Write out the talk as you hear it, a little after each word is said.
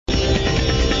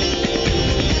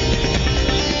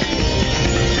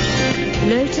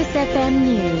FM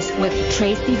News with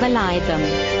Tracy Valaydham.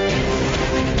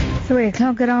 3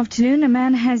 o'clock, good afternoon. A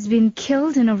man has been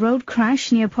killed in a road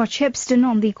crash near Port Shepstone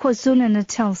on the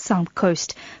KwaZulu-Natal south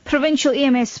coast. Provincial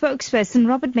EMS spokesperson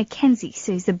Robert McKenzie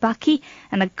says a bakkie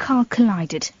and a car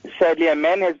collided. Sadly, a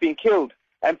man has been killed,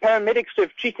 and paramedics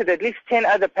have treated at least 10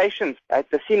 other patients at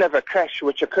the scene of a crash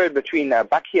which occurred between a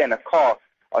bakkie and a car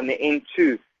on the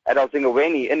N2 at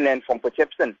Alzingaweni, inland from Port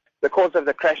Shepstone. The cause of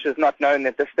the crash is not known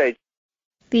at this stage.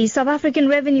 The South African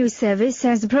Revenue Service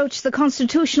has approached the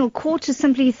Constitutional Court to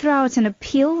simply throw out an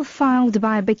appeal filed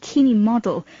by a bikini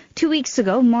model. 2 weeks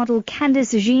ago, model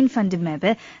Candice Jean van der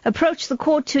Merwe approached the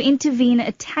court to intervene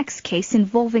a tax case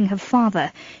involving her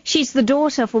father. She's the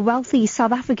daughter of a wealthy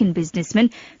South African businessman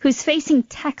who's facing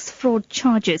tax fraud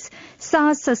charges.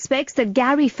 SARS suspects that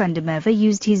Gary van der Merwe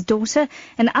used his daughter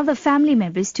and other family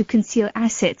members to conceal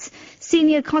assets.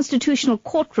 Senior Constitutional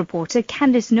Court reporter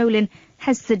Candice Nolan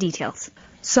has the details.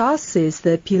 SARS says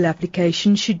the appeal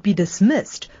application should be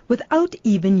dismissed without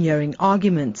even hearing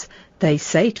arguments. They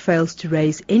say it fails to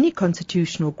raise any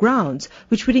constitutional grounds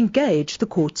which would engage the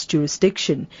court's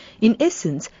jurisdiction. In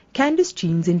essence, Candice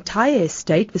Jean's entire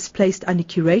estate was placed under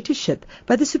curatorship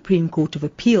by the Supreme Court of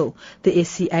Appeal. The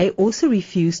SCA also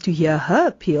refused to hear her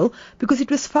appeal because it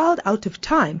was filed out of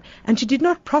time and she did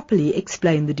not properly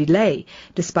explain the delay.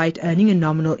 Despite earning a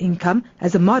nominal income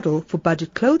as a model for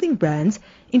budget clothing brands,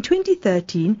 in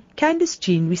 2013, Candice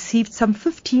Jean received some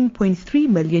 $15.3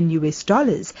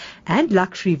 million and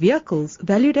luxury vehicles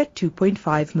valued at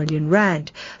 2.5 million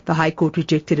rand. The High Court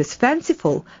rejected as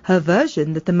fanciful her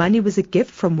version that the money was a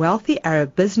gift from wealthy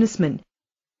Arab businessmen.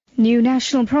 New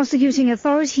National Prosecuting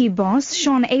Authority boss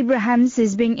Shaun Abrahams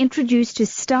is being introduced to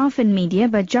staff and media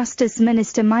by Justice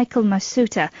Minister Michael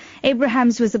Masuta.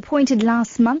 Abrahams was appointed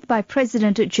last month by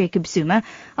President Jacob Zuma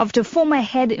after former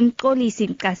head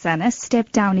Mxolisi Nkasana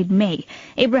stepped down in May.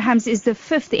 Abrahams is the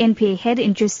 5th NPA head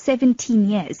in just 17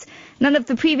 years. None of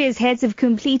the previous heads have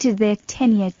completed their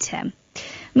 10-year term.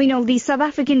 Meanwhile, the South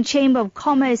African Chamber of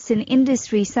Commerce and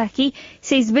Industry, SACI,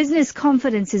 says business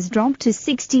confidence has dropped to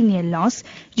 16-year loss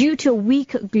due to a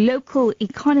weak local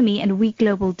economy and weak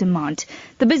global demand.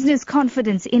 The Business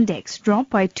Confidence Index dropped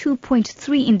by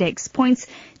 2.3 index points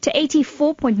to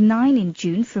 84.9 in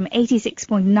June from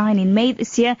 86.9 in May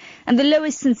this year, and the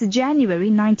lowest since January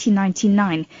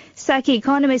 1999. SACI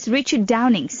economist Richard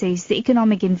Downing says the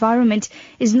economic environment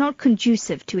is not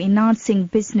conducive to enhancing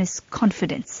business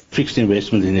confidence. Fixed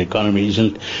investment in the economy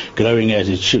isn't growing as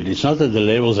it should. It's not at the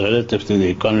levels relative to the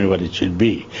economy what it should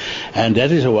be. And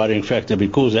that is a worrying factor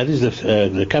because that is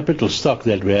the capital stock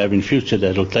that we have in future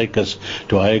that will take us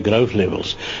to higher growth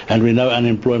levels. And we know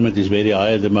unemployment is very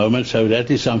high at the moment, so that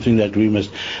is something that we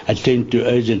must attend to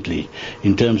urgently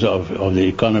in terms of the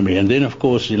economy. And then, of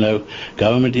course,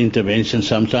 government intervention,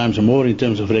 sometimes more in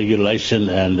terms of regulation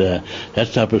and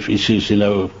that type of issues,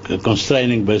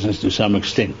 constraining business to some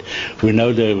extent. We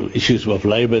know the issues of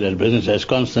labor, that business has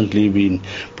constantly been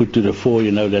put to the fore,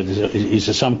 that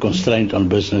is some constraint on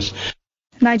business.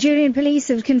 Nigerian police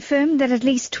have confirmed that at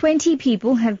least 20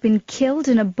 people have been killed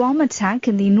in a bomb attack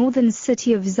in the northern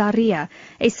city of Zaria.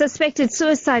 A suspected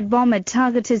suicide bomber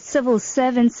targeted civil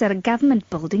servants at a government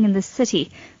building in the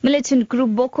city. Militant group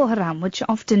Boko Haram, which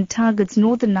often targets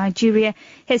northern Nigeria,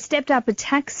 has stepped up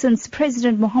attacks since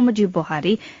President Muhammadu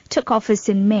Buhari took office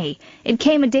in May. It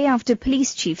came a day after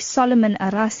Police Chief Solomon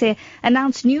Arase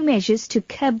announced new measures to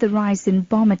curb the rise in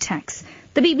bomb attacks.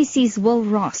 The BBC's Will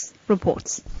Ross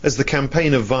reports. As the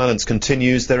campaign of violence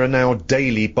continues, there are now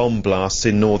daily bomb blasts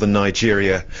in northern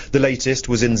Nigeria. The latest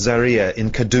was in Zaria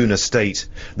in Kaduna State.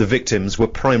 The victims were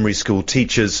primary school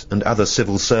teachers and other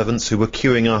civil servants who were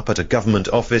queuing up at a government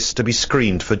office to be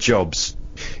screened for jobs.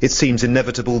 It seems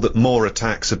inevitable that more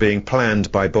attacks are being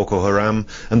planned by Boko Haram,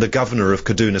 and the governor of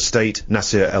Kaduna State,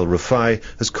 Nasir El-Rufai,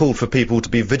 has called for people to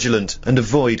be vigilant and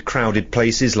avoid crowded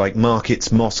places like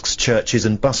markets, mosques, churches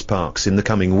and bus parks in the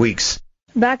coming weeks.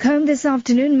 Back home this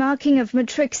afternoon, marking of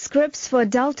matric scripts for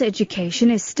adult education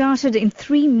has started in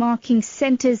 3 marking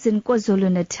centres in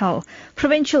KwaZulu-Natal.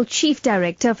 Provincial Chief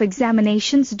Director of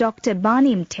Examinations, Dr.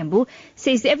 Bani Mthembu,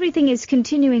 says everything is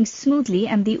continuing smoothly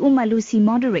and the Umalusi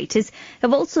moderators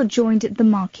have also joined the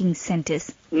marking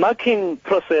centres. Marking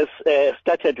process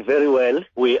started very well.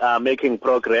 We are making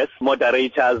progress.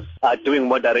 Moderators are doing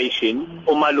moderation.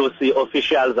 Umalusi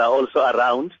officials are also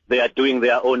around. They are doing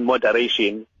their own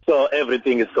moderation. So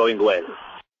everything is going well.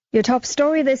 Your top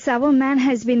story this hour: a man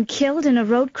has been killed in a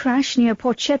road crash near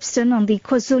Port Shepstone on the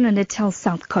KwaZulu-Natal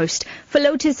south coast. For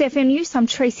Lotus FM News, I'm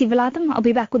Tracy Valaydham. I'll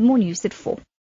be back with more news at 4.